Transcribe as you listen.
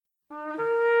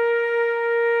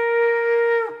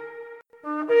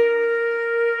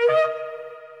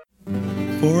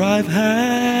For I've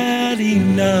had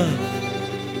enough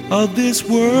of this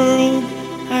world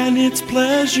and its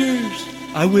pleasures.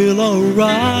 I will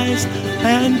arise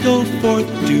and go forth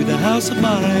to the house of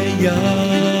my Yah.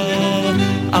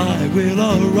 I will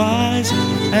arise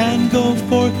and go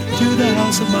forth to the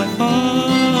house of my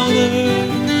Father.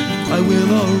 I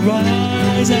will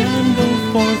arise and go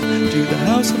forth to the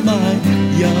house of my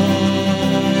Yah.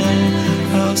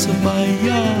 House of my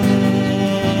Yah.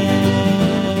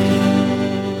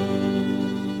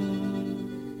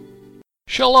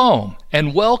 Shalom,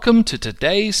 and welcome to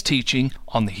today's teaching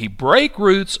on the Hebraic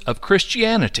roots of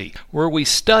Christianity, where we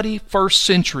study first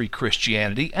century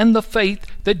Christianity and the faith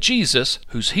that Jesus,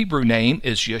 whose Hebrew name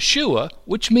is Yeshua,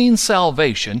 which means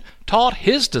salvation, taught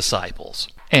his disciples.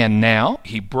 And now,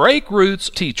 Hebraic roots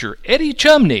teacher Eddie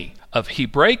Chumney of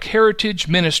Hebraic Heritage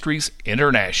Ministries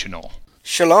International.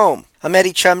 Shalom. I'm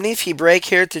Eddie Chumney of Hebraic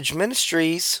Heritage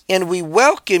Ministries, and we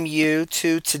welcome you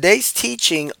to today's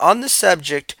teaching on the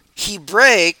subject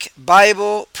Hebraic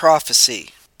Bible Prophecy.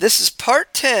 This is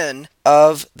part 10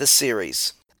 of the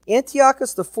series.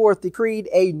 Antiochus IV decreed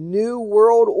a new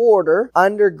world order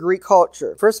under Greek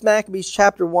culture. 1 Maccabees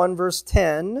chapter 1 verse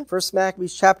 10, 1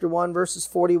 Maccabees chapter 1 verses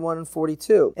 41 and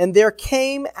 42. And there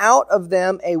came out of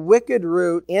them a wicked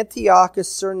root,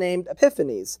 Antiochus surnamed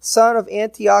Epiphanes, son of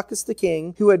Antiochus the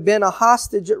king, who had been a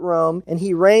hostage at Rome, and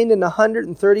he reigned in the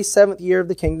 137th year of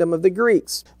the kingdom of the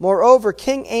Greeks. Moreover,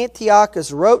 King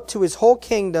Antiochus wrote to his whole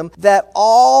kingdom that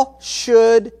all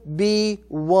should be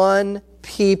one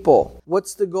people.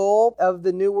 What's the goal of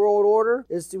the New World Order?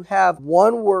 Is to have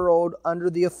one world under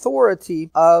the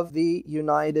authority of the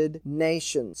United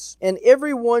Nations. And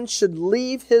everyone should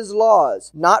leave his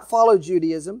laws, not follow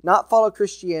Judaism, not follow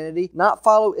Christianity, not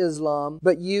follow Islam,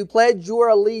 but you pledge your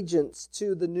allegiance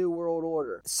to the New World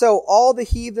Order. So all the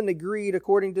heathen agreed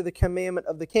according to the commandment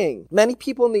of the king. Many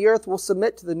people in the earth will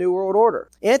submit to the New World Order.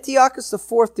 Antiochus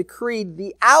IV decreed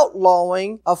the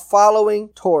outlawing of following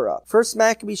Torah. 1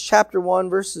 Maccabees chapter 1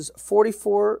 verses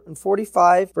 44 and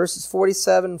 45, verses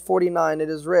 47 and 49, it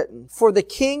is written, For the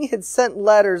king had sent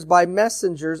letters by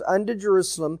messengers unto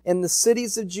Jerusalem and the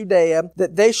cities of Judea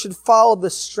that they should follow the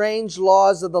strange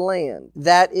laws of the land.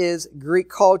 That is Greek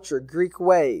culture, Greek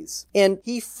ways. And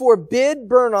he forbid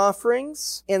burnt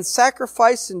offerings and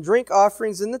sacrifice and drink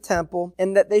offerings in the temple,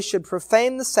 and that they should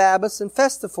profane the Sabbaths and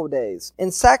festival days,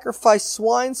 and sacrifice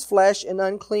swine's flesh and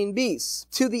unclean beasts,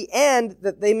 to the end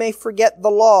that they may forget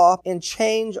the law and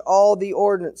change all the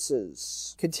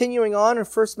ordinances. Continuing on in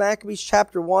 1 Maccabees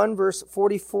chapter 1, verse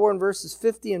 44 and verses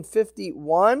 50 and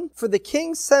 51. For the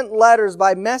king sent letters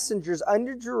by messengers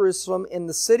unto Jerusalem and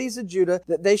the cities of Judah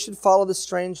that they should follow the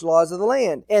strange laws of the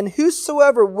land. And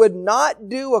whosoever would not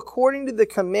do according to the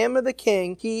commandment of the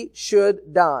king, he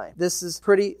should die. This is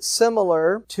pretty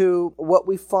similar to what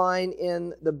we find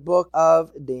in the book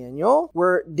of Daniel,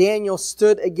 where Daniel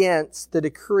stood against the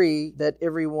decree that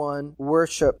everyone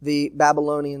worship the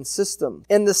Babylonian system.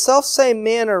 In the selfsame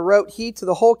manner wrote he to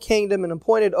the whole kingdom and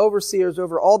appointed overseers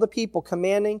over all the people,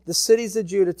 commanding the cities of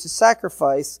Judah to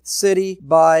sacrifice city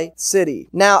by city.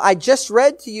 Now, I just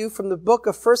read to you from the book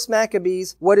of 1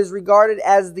 Maccabees what is regarded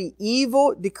as the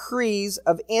evil decrees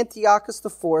of Antiochus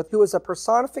IV, who is a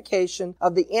personification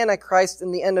of the Antichrist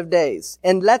in the end of days.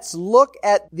 And let's look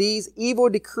at these evil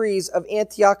decrees of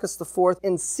Antiochus IV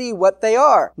and see what they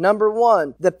are. Number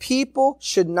 1, the people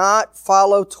should not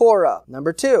follow Torah.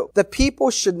 Number 2, the people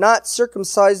should not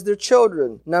circumcise their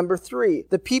children. Number 3,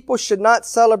 the people should not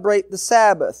celebrate the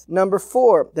Sabbath. Number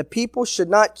 4, the people should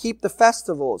not keep the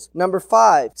festivals. Number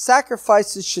 5,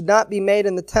 sacrifices should not be made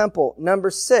in the temple. Number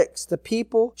 6, the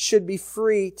people should be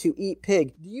free to eat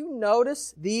pig. Do you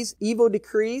notice these evil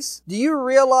decrees? Do you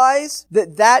realize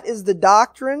that that is the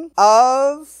doctrine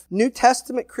of New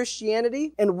Testament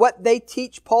Christianity and what they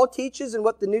teach, Paul teaches, and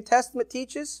what the New Testament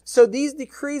teaches? So these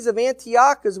decrees of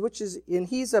Antiochus, and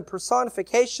he's a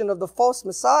personification of the false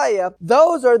Messiah,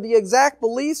 those are the exact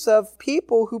beliefs of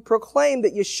people who proclaim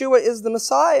that Yeshua is the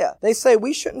Messiah. They say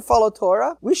we shouldn't follow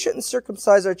Torah, we shouldn't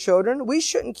circumcise our children, we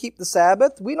shouldn't keep the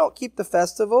Sabbath, we don't keep the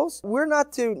festivals, we're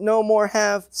not to no more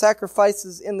have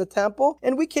sacrifices in the temple,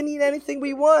 and we can eat anything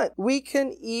we want. We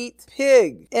can eat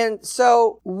pig. And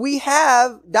so we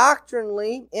have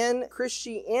doctrinally in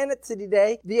Christianity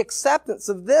today the acceptance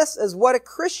of this as what a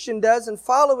Christian does in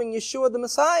following Yeshua the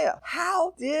Messiah.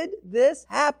 How did this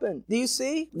happen? Do you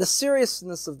see the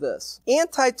seriousness of this?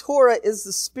 Anti-Torah is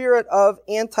the spirit of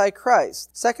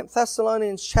Antichrist. 2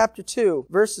 Thessalonians chapter 2,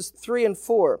 verses 3 and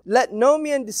 4. Let no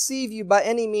man deceive you by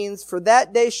any means, for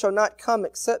that day shall not come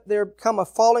except there come a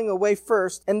falling away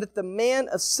first, and that the man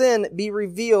of sin be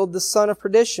revealed, the son of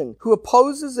perdition, who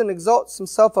opposes and exalts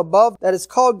himself above that is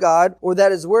called God, or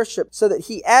that is worshipped, so that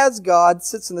he as God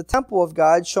sits in the temple of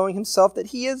God, showing himself that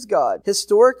he is God.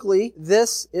 Historically,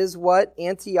 this is what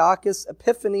Antiochus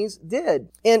Epiphanes did.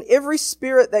 And every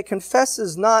spirit that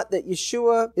confesses not that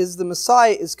Yeshua is the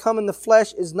Messiah, is come in the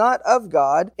flesh, is not of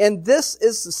God. And this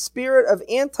is the spirit of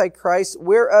Antichrist,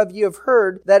 whereof you have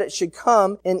heard that it should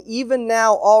come, and even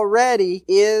now already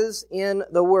is in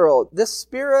the world. This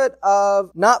spirit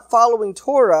of not following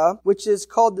Torah, which is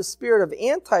called the spirit of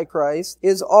Antichrist,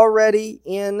 is already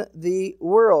in the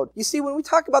world. You see, when we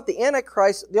talk about the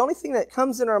Antichrist, the only thing that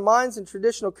comes in our minds in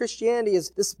traditional Christianity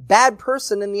is this bad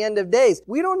person in the end of days.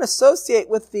 We don't associate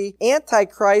with the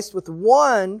Antichrist with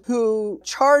one who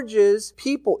charges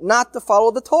people not to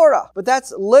follow the Torah. But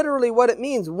that's literally what it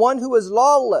means. One who is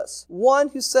lawless. One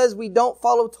who says we don't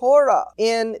follow Torah.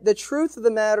 And the truth of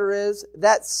the matter is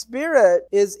that spirit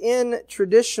is in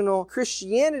traditional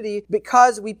Christianity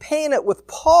because we paint it with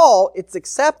Paul, it's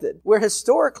accepted. Where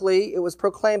historically it was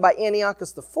proclaimed by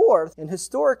Antiochus IV, and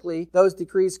historically those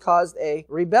decrees caused a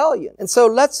rebellion. And so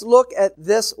let's look at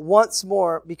this once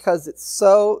more because it's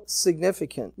so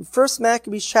significant. 1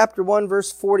 Maccabees chapter 1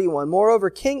 verse 41. Moreover,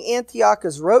 King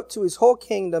Antiochus wrote to his whole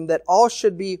kingdom that all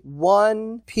should be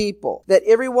one people, that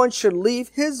everyone should leave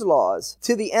his laws,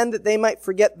 to the end that they might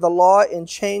forget the law and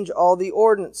change all the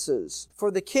ordinances.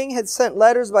 For the king had sent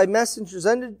letters by messengers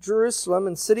unto Jerusalem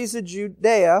and cities of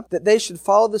Judea, that they should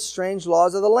follow the strange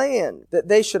laws of the land, that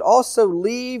they should also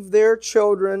leave their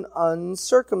children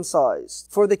uncircumcised.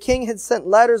 For the king had sent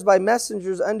letters by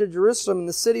messengers unto Jerusalem and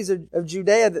the cities of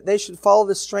Judea, that they should follow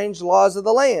the strange laws of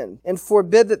the land, and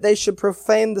forbid that they should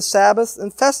profane the Sabbath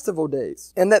and festival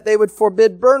days, and that they would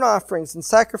forbid burnt offerings and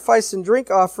sacrifice and drink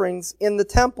offerings in the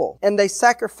temple, and they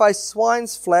sacrificed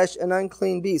swine's flesh and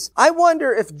unclean beasts. I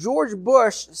wonder if George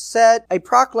Bush set a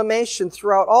proclamation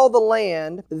throughout all the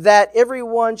land that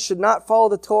everyone should not follow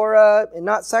the Torah and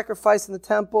not sacrifice in the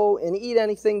temple and eat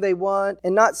anything they want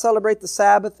and not celebrate the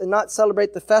Sabbath and not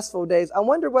celebrate the festival days. I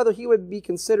wonder whether he would be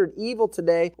considered evil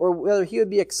today or whether he would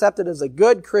be accepted as a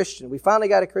good Christian. We finally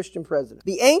got a Christian president.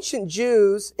 The ancient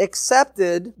Jews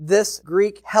accepted this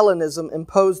Greek Hellenism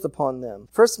imposed upon them.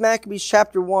 1 Maccabees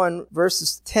chapter 1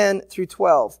 verses 10 through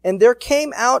 12. And there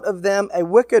came out of them a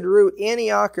wicked root,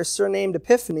 Antiochus, surnamed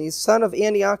Epiphanes, son of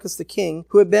Antiochus the king,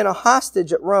 who had been a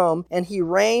hostage at Rome, and he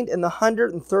reigned in the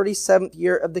 137th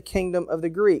year of the kingdom of the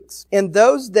Greeks. In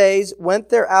those days went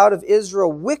there out of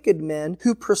Israel wicked men,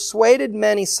 who persuaded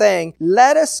many, saying,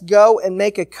 Let us go and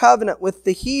make a covenant with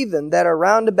the heathen that are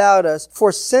round about us,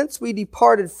 for since we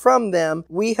departed from them,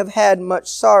 we have had much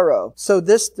sorrow. So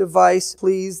this device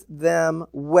pleased them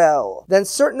well. Then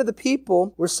certain of the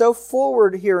people were so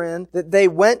forward herein that they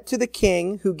went to the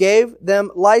king, who gave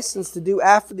them license to do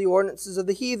after the ordinances of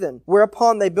the heathen.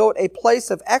 Whereupon they built a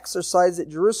place of exercise at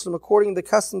Jerusalem according to the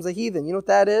customs of the heathen. You know what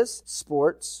that is?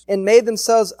 Sports. And made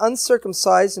themselves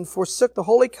uncircumcised, and forsook the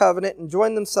holy covenant, and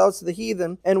joined themselves to the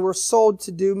heathen, and were sold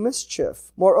to do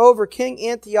mischief. Moreover, King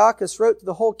Antiochus wrote to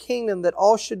the whole kingdom that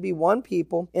all should be one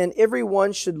people, and every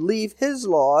one should leave his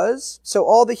laws. So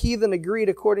all the heathen agreed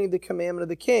according to the commandment of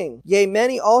the king. Yea,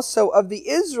 many also of the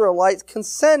Israelites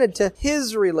consented to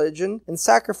his religion, and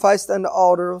sacrificed unto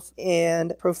altars,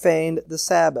 and profaned the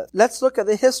Sabbath. Let's look at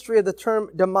the history of the term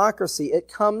democracy.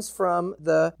 It comes from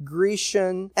the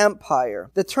Grecian Empire.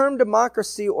 The term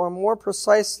democracy, or more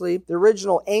precisely, the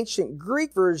original ancient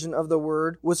Greek version of the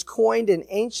word, was coined in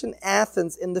ancient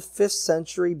Athens in the 5th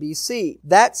century BC.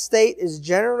 That state is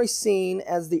generally seen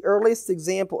as the earliest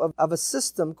example of a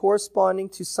system corresponding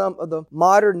to some of the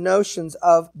modern notions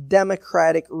of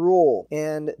democratic rule.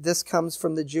 And this comes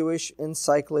from the Jewish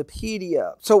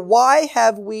Encyclopedia. So why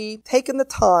have we taken the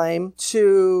time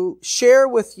to share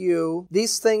with you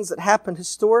these things that happened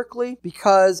historically?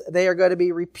 Because they are going to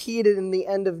be repeated in the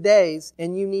end of days,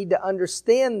 and you need to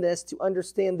understand this to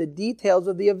understand the details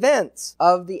of the events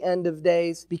of the end of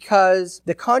days, because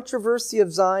the controversy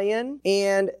of Zion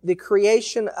and the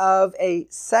creation of a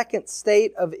second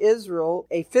state of Israel,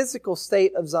 a physical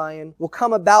state of Zion, will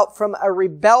come about from a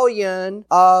rebellion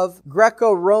of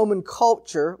Greco-Roman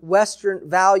culture, Western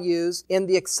values, and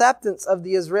the acceptance of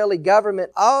the Israeli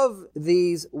government of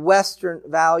these Western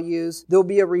values. There'll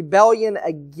be a rebellion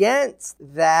against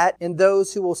that, and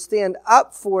those who will stand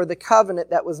up for the covenant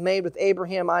that was made with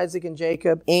Abraham, Isaac, and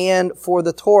Jacob, and for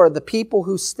the Torah. The people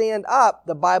who stand up,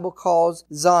 the Bible calls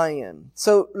Zion.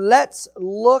 So let's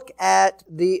look at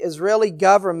the Israeli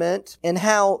government and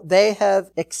how they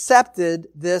have accepted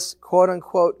this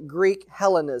quote-unquote Greek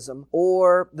Hellenism,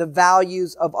 or the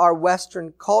values of our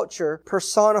Western culture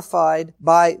personified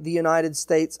by the United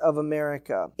States of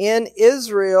America. In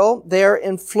Israel, they're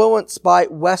influenced by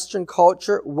Western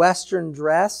culture, Western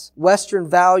dress, Western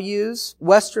values,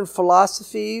 Western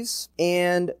philosophies,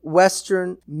 and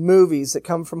Western movies that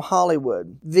come from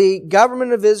Hollywood. The government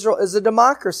of Israel is a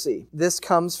democracy. This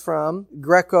comes from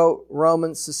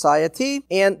Greco-Roman society,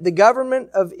 and the government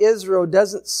of Israel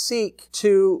doesn't seek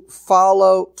to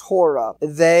follow Torah.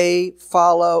 They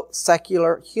follow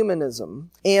secular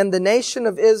humanism. And the nation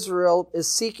of Israel is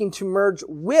seeking to merge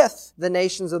with the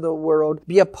nations of the world,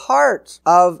 be a part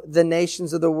of the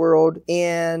nations of the world,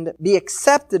 and be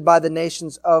accepted by the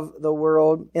nations of the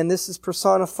world. And this is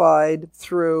personified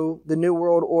through the New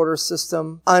World Order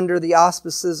system under the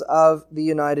auspices of the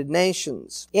United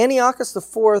Nations. Antiochus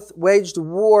IV waged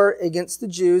war against the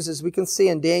Jews, as we can see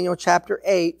in Daniel chapter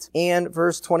 8 and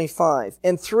verse 25.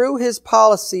 And through his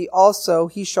policy also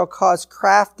he shall cause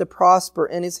craft to prosper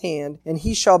in his hand, and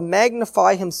he shall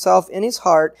magnify himself in his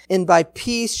heart, and by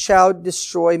peace shall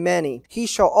destroy many. He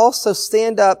shall also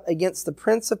stand up against the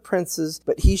prince of princes,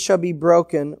 but he shall be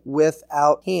broken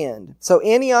without hand. So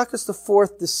Antiochus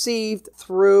IV deceived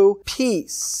through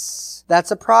peace.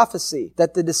 That's a prophecy,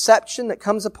 that the deception that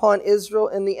comes upon Israel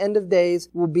in the end of days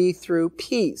will be through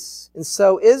peace. And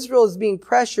so Israel is being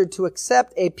pressured to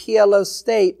accept a PLO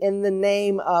state in the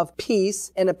name of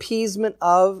peace and appeasement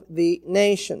of the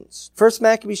nations. 1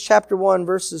 Maccabees chapter 1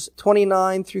 verses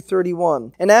 29 through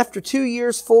 31. And after 2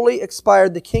 years fully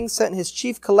expired, the king sent his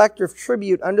chief collector of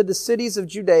tribute unto the cities of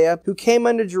Judea, who came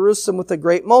unto Jerusalem with a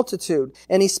great multitude.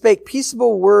 And he spake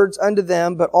peaceable words unto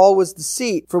them, but all was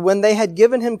deceit. For when they had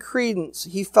given him credence,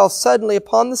 he fell suddenly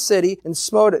upon the city and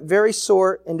smote it very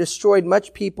sore and destroyed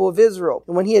much people of Israel.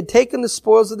 And when he had taken the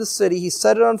spoils of the city, he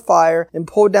set it on fire and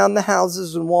pulled down the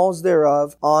houses and walls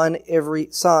thereof on every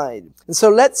side. And so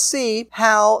let's see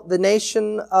how the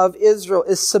nation of Israel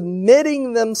is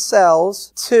submitting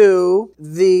themselves to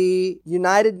the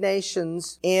United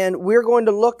Nations. And we're going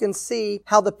to look and see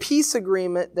how the peace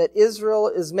agreement that Israel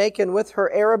is making with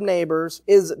her Arab neighbors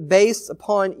is based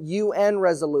upon UN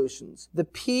resolutions. The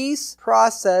peace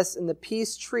process and the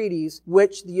peace treaties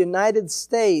which the United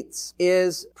States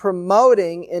is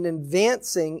promoting and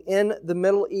advancing in the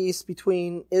Middle East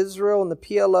between Israel and the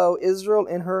PLO, Israel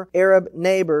and her Arab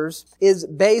neighbors, is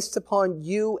based upon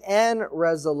UN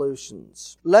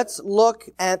resolutions. Let's look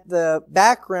at the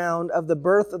background of the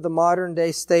birth of the modern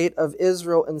day state of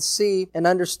Israel and see and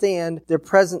understand their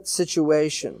present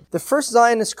situation. The first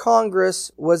Zionist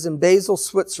Congress was in Basel,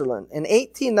 Switzerland. In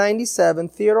 1897,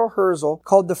 Theodor Herzl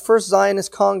called the first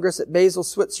Zionist Congress at Basel,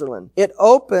 Switzerland. It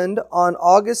opened on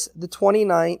August the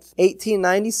 29th,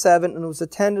 1897, and was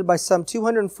attended by some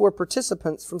 204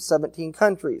 participants from 17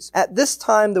 countries. At this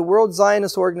time, the World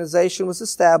Zionist Organization was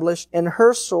established, and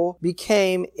Herzl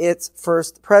became its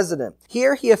first president.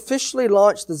 Here, he officially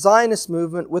launched the Zionist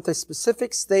movement with a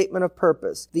specific statement of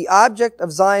purpose. The object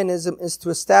of Zionism is to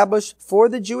establish for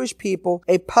the Jewish people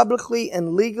a publicly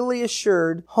and legally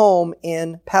assured home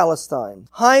in Palestine.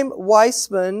 Chaim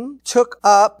Weizmann took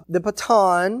up the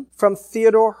baton from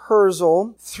Theodor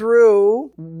Herzl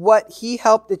through what he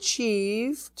helped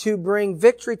achieve to bring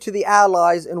victory to the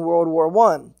Allies in World War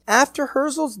I. After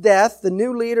Herzl's death, the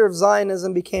new leader of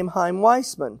Zionism became Chaim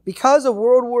Weizmann. Because of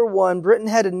World War I, Britain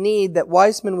had a need that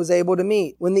Weizmann was able to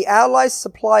meet. When the Allies'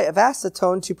 supply of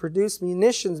acetone to produce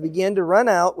munitions began to run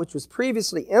out, which was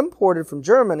previously imported from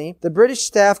Germany, the British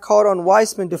staff called on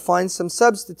Weizmann to find some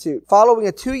substitute. Following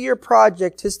a 2-year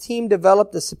project, his team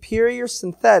developed a superior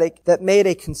synthetic that made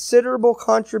a considerable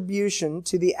contribution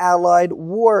to the Allied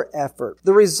war effort.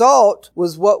 The result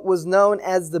was what was known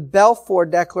as the Balfour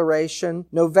Declaration,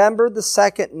 November the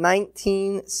 2nd,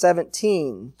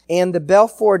 1917. And the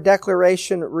Balfour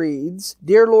Declaration reads,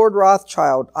 Dear Lord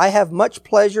Rothschild, I have much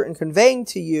pleasure in conveying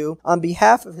to you, on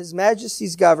behalf of His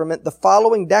Majesty's government, the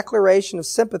following declaration of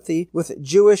sympathy with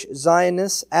Jewish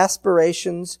Zionist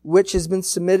aspirations, which has been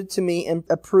submitted to me and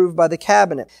approved by the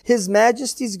Cabinet. His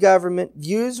Majesty's government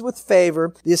views with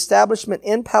favor the establishment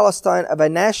in Palestine of a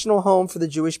national home for the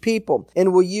Jewish people,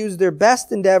 and will use their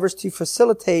best endeavors to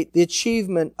facilitate the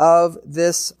achievement of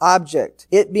this object.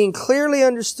 It being clearly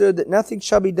understood that nothing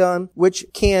shall be done which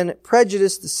can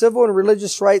prejudice the civil and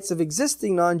religious rights of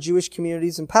existing non-Jewish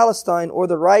communities in Palestine, or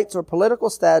the rights or political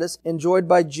status enjoyed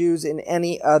by Jews in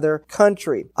any other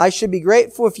country. I should be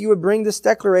grateful if you would bring this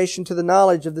declaration to the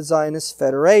knowledge of the Zionist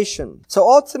Federation. So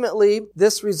ultimately,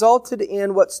 this resulted in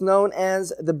began what's known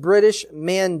as the British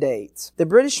Mandate. The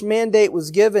British Mandate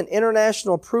was given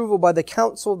international approval by the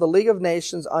Council of the League of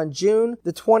Nations on June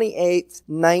the 28th,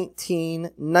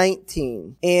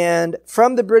 1919. And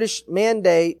from the British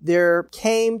Mandate, there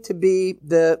came to be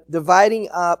the dividing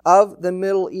up of the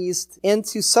Middle East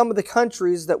into some of the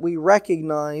countries that we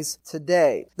recognize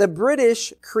today. The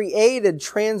British created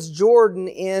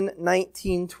Transjordan in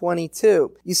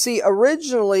 1922. You see,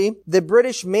 originally, the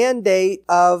British Mandate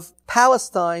of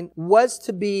Palestine was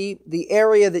to be the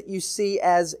area that you see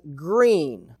as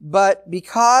green. But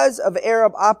because of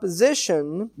Arab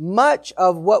opposition, much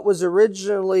of what was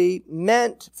originally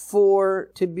meant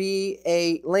to be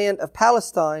a land of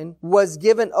Palestine was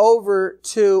given over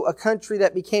to a country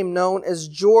that became known as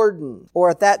Jordan, or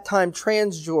at that time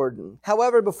Transjordan.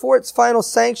 However, before its final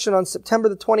sanction on September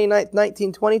the 29th,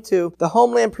 1922, the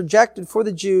homeland projected for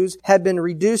the Jews had been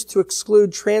reduced to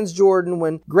exclude Transjordan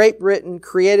when Great Britain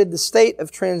created the state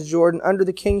of Transjordan under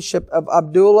the kingship of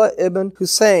Abdullah ibn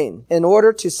Hussein. In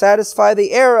order to satisfy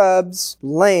the Arabs,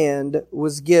 land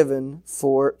was given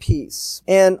for peace.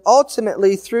 And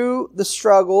ultimately, through the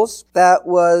struggles that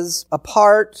was a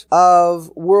part of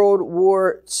World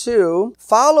War II,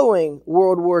 following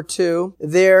World War II,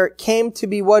 there came to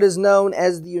be what is known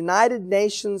as the United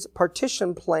Nations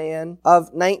Partition Plan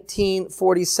of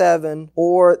 1947,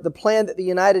 or the plan that the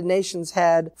United Nations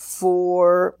had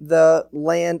for the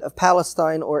land of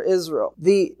Palestine or Israel.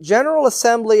 The General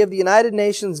Assembly of the United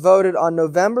Nations voted on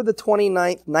November the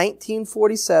 29th,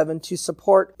 1947 to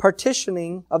support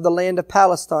partitioning of the land of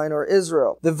Palestine or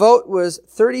Israel. The vote was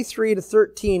 33 to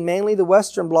 13, mainly the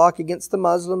Western Bloc against the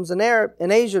Muslims and Arab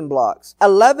and Asian blocs.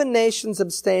 11 nations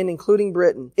abstained, including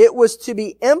Britain. It was to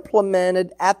be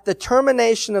implemented at the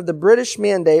termination of the British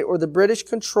Mandate or the British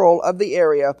control of the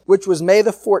area, which was May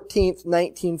the 14th,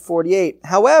 1948.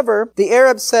 However, the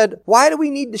Arabs said, why do we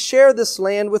need to share this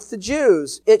land with the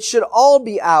Jews? It should all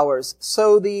be ours.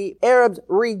 So the Arabs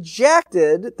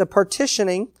rejected the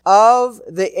partitioning of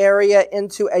the area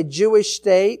into a Jewish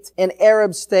state, an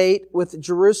Arab state with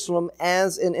Jerusalem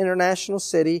as an international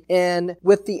city, and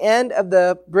with the end of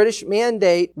the British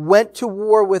Mandate, went to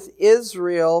war with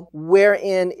Israel,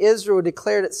 wherein Israel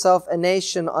declared itself a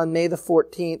nation on May the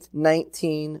 14th,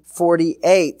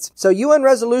 1948. So UN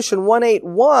Resolution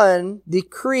 181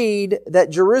 decreed that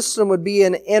Jerusalem would be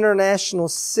an international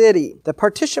city. The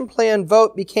partition plan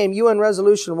vote became UN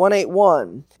Resolution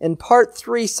 181. In Part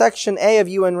 3, Section A of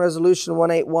UN Resolution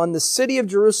 181, the city of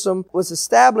Jerusalem was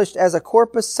established as a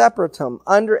corpus separatum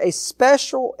under a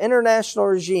special international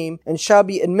regime and shall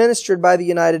be administered by the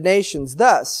United Nations.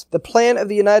 Thus, the plan of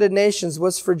the United Nations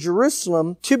was for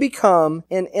Jerusalem to become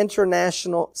an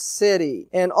international city.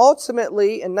 And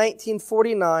ultimately, in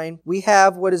 1949, we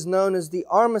have what is known as the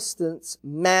Armistice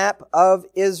Map of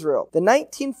Israel. The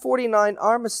 1949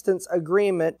 Armistice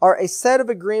Agreement are a set of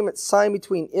agreements signed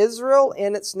between Israel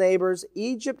and its neighbors,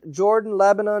 Egypt, Jordan,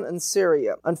 Lebanon, and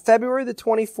Syria. On February the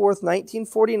 24th,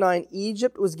 1949,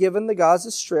 Egypt was given the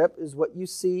Gaza Strip, is what you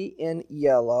see in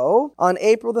yellow. On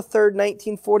April the 3rd,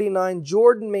 1949,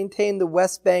 Jordan maintained the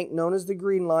West Bank, known as the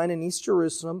Green Line, in East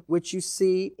Jerusalem, which you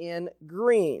see in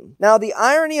green. Now, the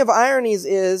irony of ironies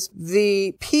is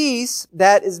the peace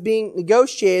that is being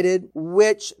negotiated,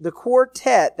 which the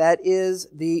quartet, that is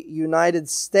the United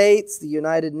States, the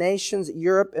United Nations,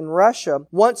 Europe, and Russia,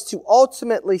 wants to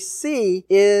ultimately see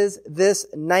is this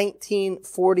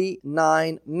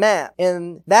 1949 map.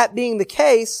 And that being the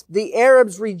case, the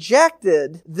Arabs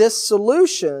rejected this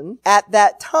solution at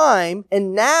that time,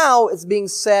 and now it's being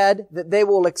said that they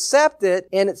will accept it,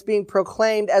 and it's being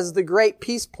proclaimed as the Great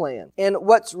Peace Plan. And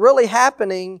what's really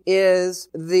happening is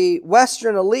the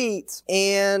Western elite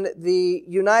and the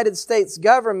United States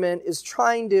government is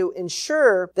trying to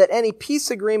ensure that any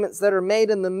peace agreements that are made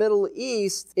in the Middle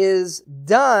East is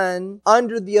done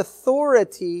under the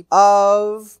authority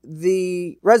of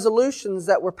the resolutions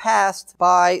that were passed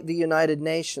by the United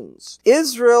Nations.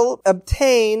 Israel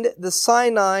obtained the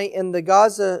Sinai and the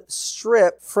Gaza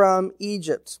Strip from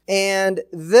Egypt. And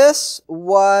this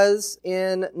was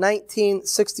in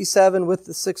 1967 with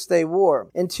the Six-Day War.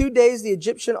 In 2 days, the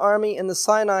Egyptian army in the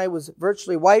Sinai was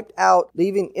virtually wiped out,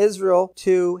 leaving Israel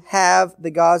to have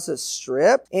the Gaza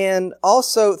Strip. And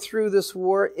also through this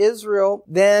war, Israel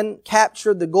then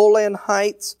captured the Golan Golan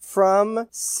Heights from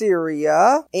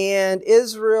Syria, and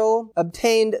Israel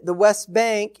obtained the West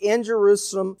Bank and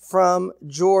Jerusalem from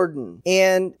Jordan.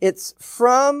 And it's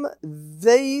from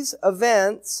these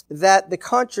events that the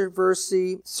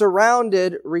controversy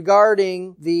surrounded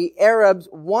regarding the Arabs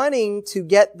wanting to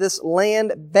get this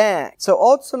land back. So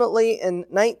ultimately in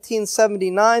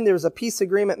 1979 there was a peace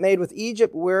agreement made with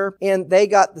Egypt and they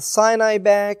got the Sinai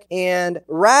back, and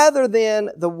rather than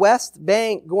the West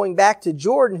Bank going back to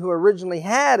Jordan, who originally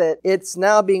had it, it's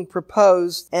now being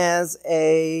proposed as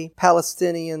a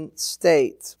Palestinian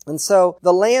state. And so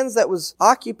the lands that was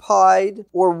occupied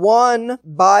or won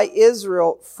by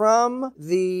Israel from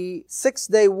the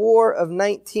Six-Day War of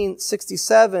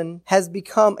 1967 has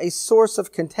become a source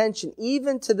of contention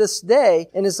even to this day,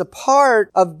 and is a part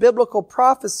of biblical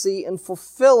prophecy in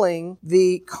fulfilling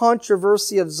the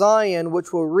controversy of Zion,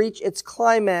 which will reach its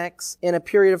climax in a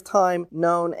period of time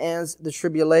known as the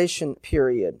tribulation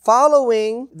period.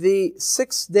 Following the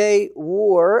Six-Day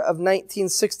War of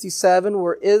 1967,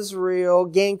 where Israel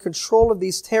gained control of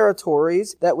these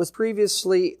territories that was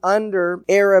previously under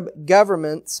Arab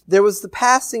governments, there was the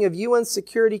passing of UN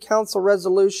Security Council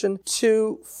Resolution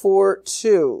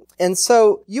 242. And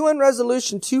so UN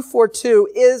Resolution 242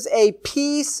 is a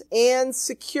peace and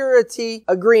security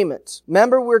agreement.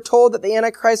 Remember, we're told that the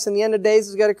Antichrist in the end of days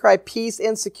is going to cry peace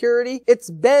and security. It's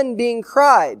been being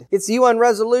cried. It's UN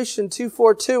Resolution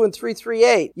 242 and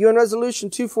 338. UN Resolution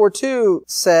 242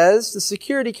 says, the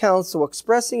Security Council,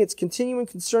 expressing its continuing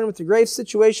concern with the grave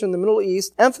situation in the Middle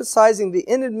East, emphasizing the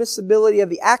inadmissibility of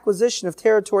the acquisition of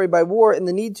territory by war and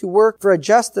the need to work for a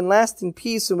just and lasting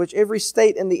peace in which every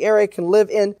state in the area can live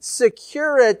in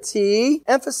security,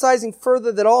 emphasizing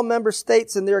further that all member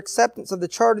states in their acceptance of the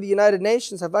Charter of the United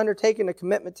Nations have undertaken a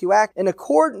commitment to act in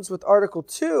accordance with Article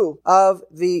 2 of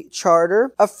the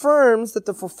Charter, affirms that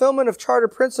the fulfillment of Charter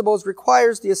principles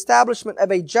requires the establishment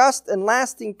of a just and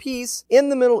lasting peace in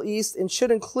the Middle East and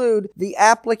should include the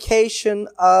application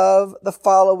of the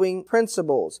following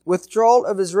principles: withdrawal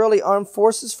of Israeli armed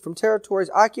forces from territories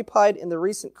occupied in the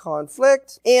recent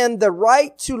conflict, and the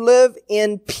right to live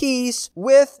in peace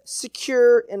with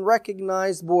secure and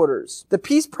recognized borders. The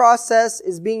peace process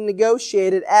is being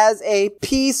negotiated as a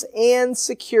peace and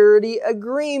security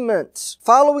agreement.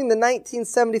 Following the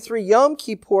 1973 Yom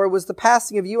Kippur was the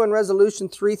passing of UN Resolution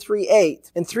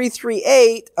 338. And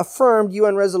 338 affirmed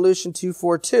UN Resolution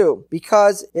 242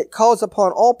 because it calls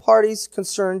upon all parties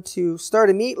concerned to start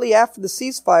immediately after the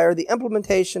ceasefire the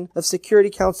implementation of Security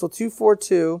Council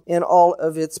 242 in all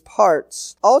of its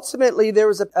parts. Ultimately, there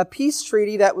was a peace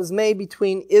treaty that was made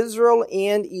between Israel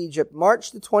and Egypt,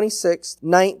 March the 26th,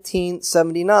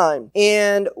 1979.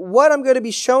 And what I'm going to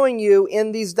be showing you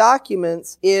in these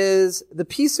documents is the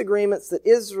peace agreements that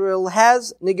Israel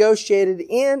has negotiated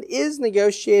and is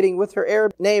negotiating with her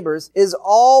Arab neighbors is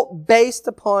all based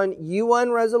upon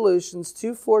UN Resolutions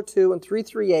 242 and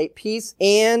 338, peace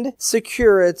and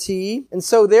security. And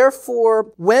so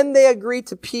therefore, when they agree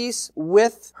to peace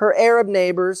with her Arab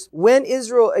neighbors, when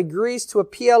Israel agrees to a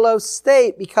PLO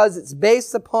state because it's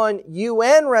based upon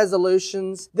UN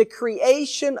resolutions, the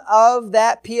creation of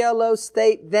that PLO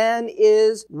state then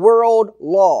is world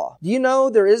law. Do you know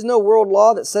there is no world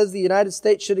law that says the United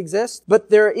States should exist? But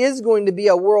there is going to be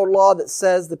a world law that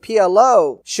says the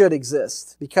PLO should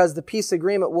exist because the peace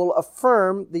agreement will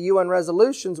affirm the UN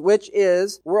resolutions, which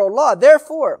is world law.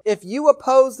 Therefore, if you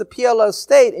oppose the PLO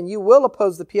state, and you will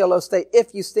oppose the PLO state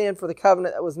if you stand for the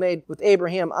covenant that was made with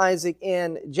Abraham, Isaac,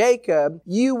 and Jacob,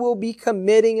 you will be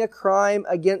committing a crime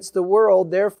against the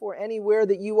world. Therefore, anywhere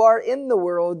that you are in the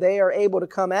world, they are able to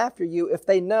come after you if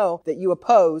they know that you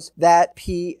oppose that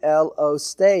PLO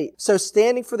state. So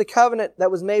standing for the covenant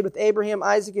that was made with Abraham,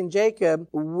 Isaac, and Jacob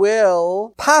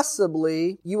will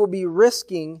possibly, you will be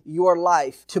risking your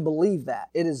life to believe that.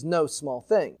 It is no small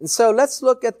thing. And so let's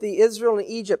look at the Israel and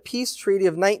Egypt Peace Treaty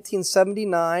of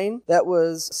 1979 that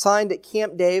was signed at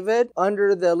Camp David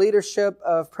under the leadership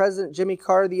of President Jimmy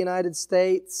Carter of the United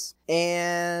States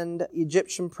and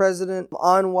Egyptian President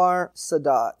Anwar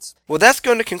Sadat. Well, that's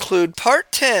going to conclude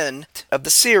part 10 of the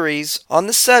series on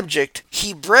the subject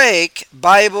Hebraic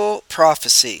Bible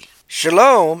Prophecy.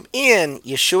 Shalom in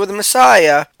Yeshua the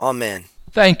Messiah. Amen.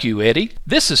 Thank you, Eddie.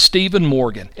 This is Stephen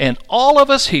Morgan, and all of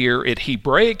us here at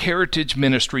Hebraic Heritage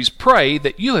Ministries pray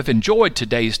that you have enjoyed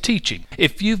today's teaching.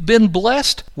 If you've been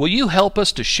blessed, will you help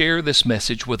us to share this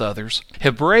message with others?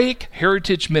 Hebraic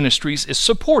Heritage Ministries is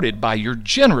supported by your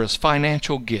generous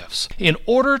financial gifts. In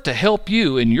order to help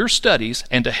you in your studies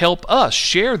and to help us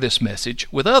share this message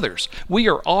with others, we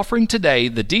are offering today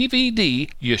the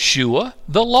DVD Yeshua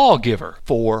the Lawgiver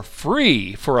for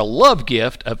free for a love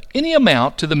gift of any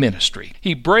amount to the ministry.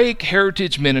 Hebraic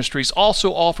Heritage Ministries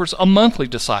also offers a monthly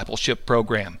discipleship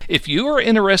program. If you are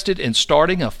interested in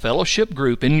starting a fellowship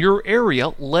group in your area,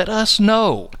 let us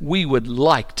know. We would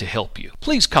like to help you.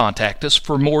 Please contact us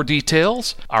for more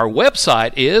details. Our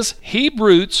website is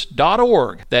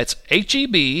hebroots.org. That's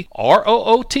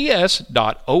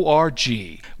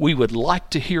HEBROOTS.org. We would like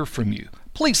to hear from you.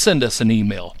 Please send us an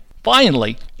email.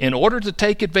 Finally, in order to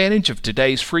take advantage of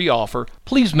today's free offer,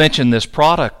 please mention this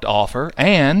product offer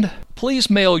and please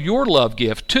mail your love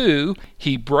gift to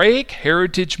Hebraic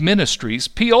Heritage Ministries,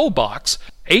 P.O. Box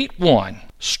 81,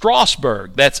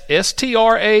 Strasburg, that's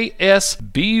Strasburg,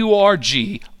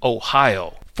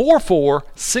 Ohio,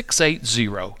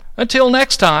 44680. Until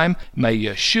next time, may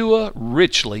Yeshua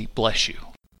richly bless you.